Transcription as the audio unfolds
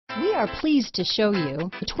We are pleased to show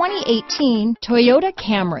you the 2018 Toyota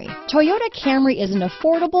Camry. Toyota Camry is an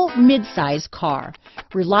affordable mid-size car,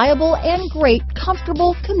 reliable and great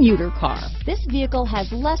comfortable commuter car. This vehicle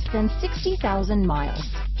has less than 60,000 miles.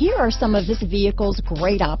 Here are some of this vehicle's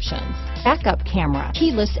great options: backup camera,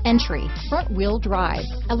 keyless entry, front wheel drive,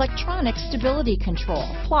 electronic stability control,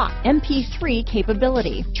 clock, MP3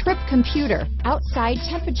 capability, trip computer, outside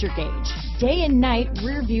temperature gauge, day and night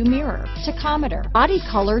rear view mirror, tachometer, body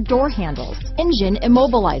color door handles, engine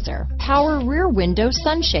immobilizer, power rear window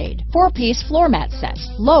sunshade, 4-piece floor mat set,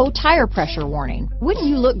 low tire pressure warning. Wouldn't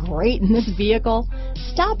you look great in this vehicle?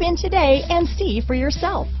 Stop in today and see for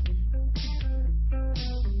yourself.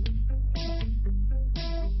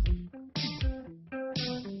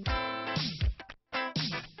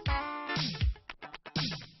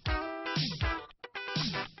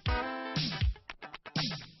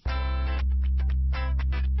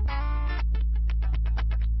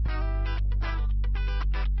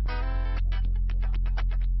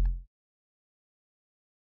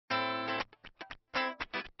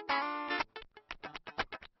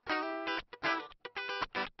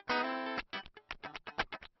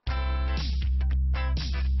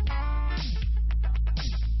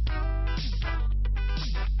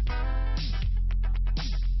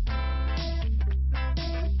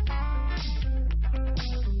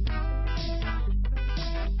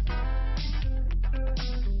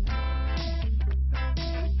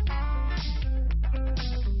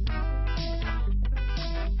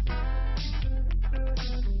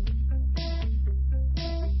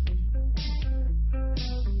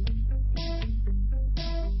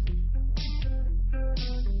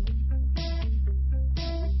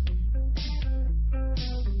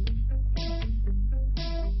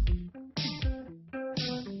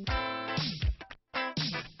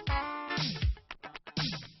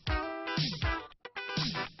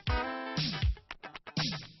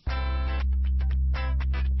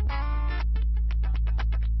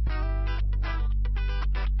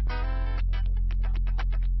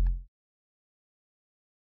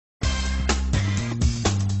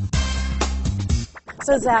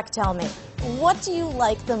 So Zach, tell me, what do you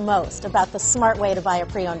like the most about the smart way to buy a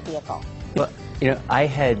pre-owned vehicle? Well, I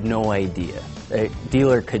had no idea a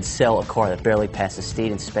dealer could sell a car that barely passes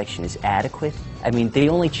state inspection is adequate. I mean, they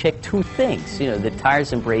only check two things. The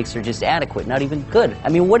tires and brakes are just adequate, not even good. I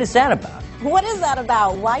mean, what is that about? What is that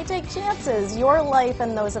about? Why take chances? Your life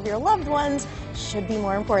and those of your loved ones should be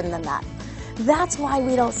more important than that. That's why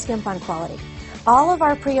we don't skimp on quality. All of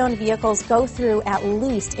our pre-owned vehicles go through at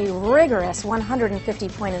least a rigorous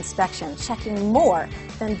 150-point inspection, checking more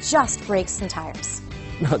than just brakes and tires.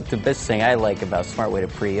 The best thing I like about Smart Way to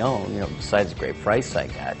Pre-Own, besides the great price I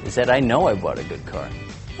got, is that I know I bought a good car.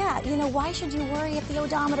 Yeah, why should you worry if the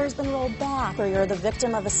odometer's been rolled back, or you're the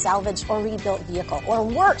victim of a salvaged or rebuilt vehicle, or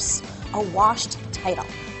worse, a washed title?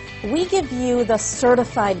 We give you the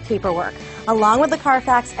certified paperwork, along with the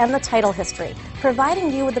Carfax and the title history,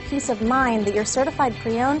 providing you with the peace of mind that your certified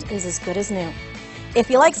pre-owned is as good as new. If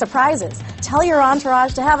you like surprises, tell your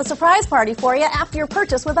entourage to have a surprise party for you after your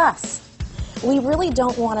purchase with us. We really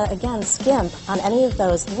don't want to, again, skimp on any of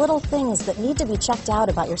those little things that need to be checked out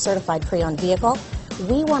about your certified pre-owned vehicle.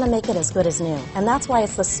 We want to make it as good as new, and that's why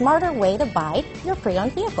it's the smarter way to buy your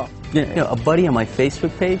pre-owned vehicle. A buddy on my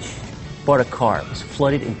Facebook page bought a car, was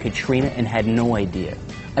flooded in Katrina, and had no idea.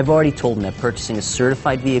 I've already told him that purchasing a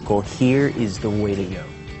certified vehicle here is the way to go.